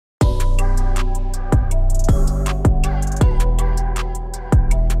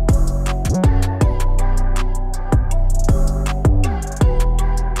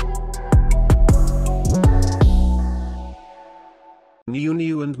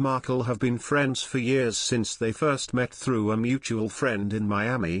and Markle have been friends for years since they first met through a mutual friend in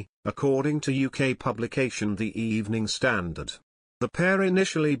Miami, according to UK publication The Evening Standard. The pair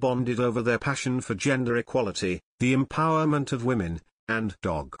initially bonded over their passion for gender equality, the empowerment of women, and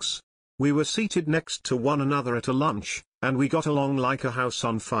dogs. "We were seated next to one another at a lunch, and we got along like a house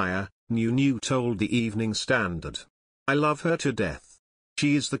on fire," Nonoo told The Evening Standard. "I love her to death.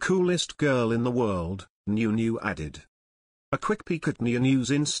 She is the coolest girl in the world," Nonoo added. A quick peek at Nonoo's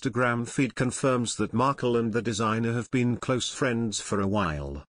Instagram feed confirms that Markle and the designer have been close friends for a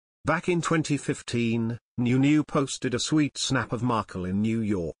while. Back in 2015, Nonoo posted a sweet snap of Markle in New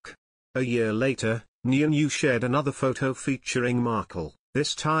York. A year later, Nonoo shared another photo featuring Markle,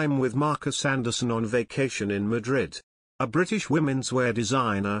 this time with Marcus Anderson on vacation in Madrid. A British women's wear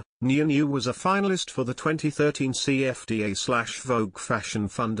designer, Nonoo was a finalist for the 2013 CFDA/Vogue Fashion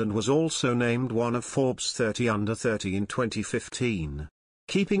Fund and was also named one of Forbes 30 Under 30 in 2015.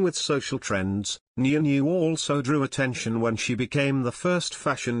 Keeping with social trends, Nonoo also drew attention when she became the first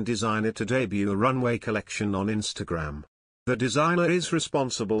fashion designer to debut a runway collection on Instagram. The designer is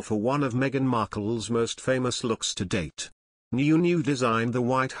responsible for one of Meghan Markle's most famous looks to date. Nonoo designed the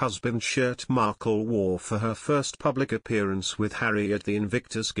white husband shirt Markle wore for her first public appearance with Harry at the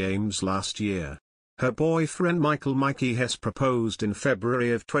Invictus Games last year. Her boyfriend Mikey Hess proposed in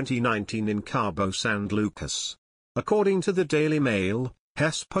February of 2019 in Cabo San Lucas. According to the Daily Mail,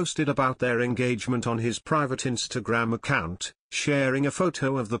 Hess posted about their engagement on his private Instagram account, sharing a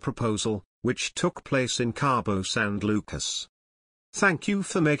photo of the proposal, which took place in Cabo San Lucas. "Thank you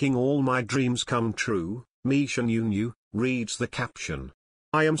for making all my dreams come true, MISHA Nonoo," reads the caption.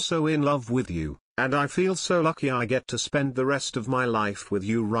 "I am so in love with you, and I feel so lucky I get to spend the rest of my life with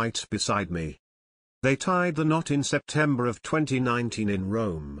you right beside me." They tied the knot in September of 2019 in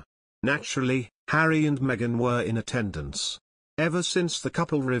Rome. Naturally, Harry and Meghan were in attendance. Ever since the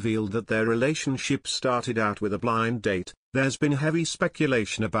couple revealed that their relationship started out with a blind date, there's been heavy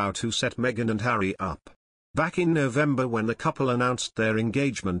speculation about who set Meghan and Harry up. Back in November when the couple announced their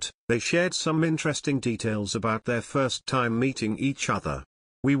engagement, they shared some interesting details about their first time meeting each other.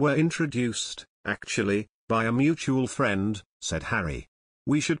 "We were introduced, actually, by a mutual friend," said Harry.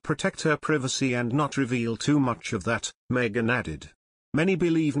 "We should protect her privacy and not reveal too much of that," Meghan added. Many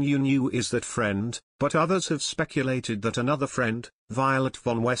believe Nonoo is that friend, but others have speculated that another friend, Violet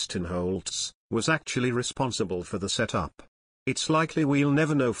von Westenholz, was actually responsible for the setup. It's likely we'll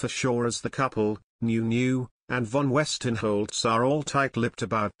never know for sure as the couple, Nonoo, and von Westenholz are all tight-lipped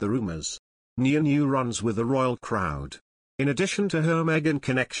about the rumors. Nonoo runs with a royal crowd. In addition to her Meghan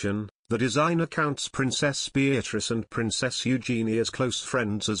connection, the designer counts Princess Beatrice and Princess Eugenie as close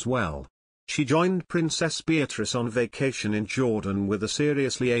friends as well. She joined Princess Beatrice on vacation in Jordan with a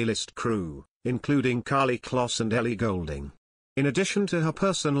seriously A-list crew, including Karlie Kloss and Ellie Goulding. In addition to her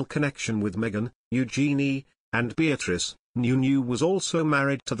personal connection with Meghan, Eugenie, and Beatrice, Nonoo was also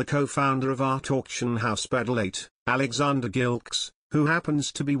married to the co-founder of art auction house Baddelate, Alexander Gilks, who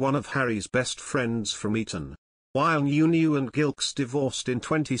happens to be one of Harry's best friends from Eton. While Nonoo and Gilks divorced in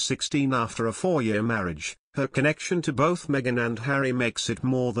 2016 after a 4-year marriage, her connection to both Meghan and Harry makes it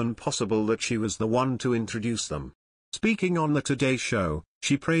more than possible that she was the one to introduce them. Speaking on the Today Show,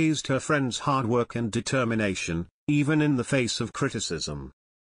 she praised her friend's hard work and determination, even in the face of criticism.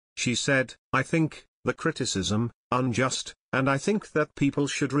 She said, "I think the criticism, unjust, and I think that people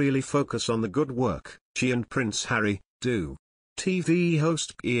should really focus on the good work she and Prince Harry do." TV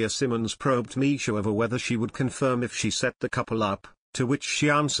host Gia Simmons probed MISHA over whether she would confirm if she set the couple up, to which she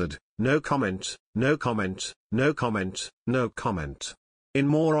answered, "No comment, no comment, no comment, no comment." In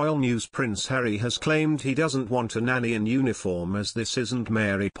more royal news, Prince Harry has claimed he doesn't want a nanny in uniform as this isn't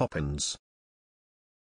Mary Poppins.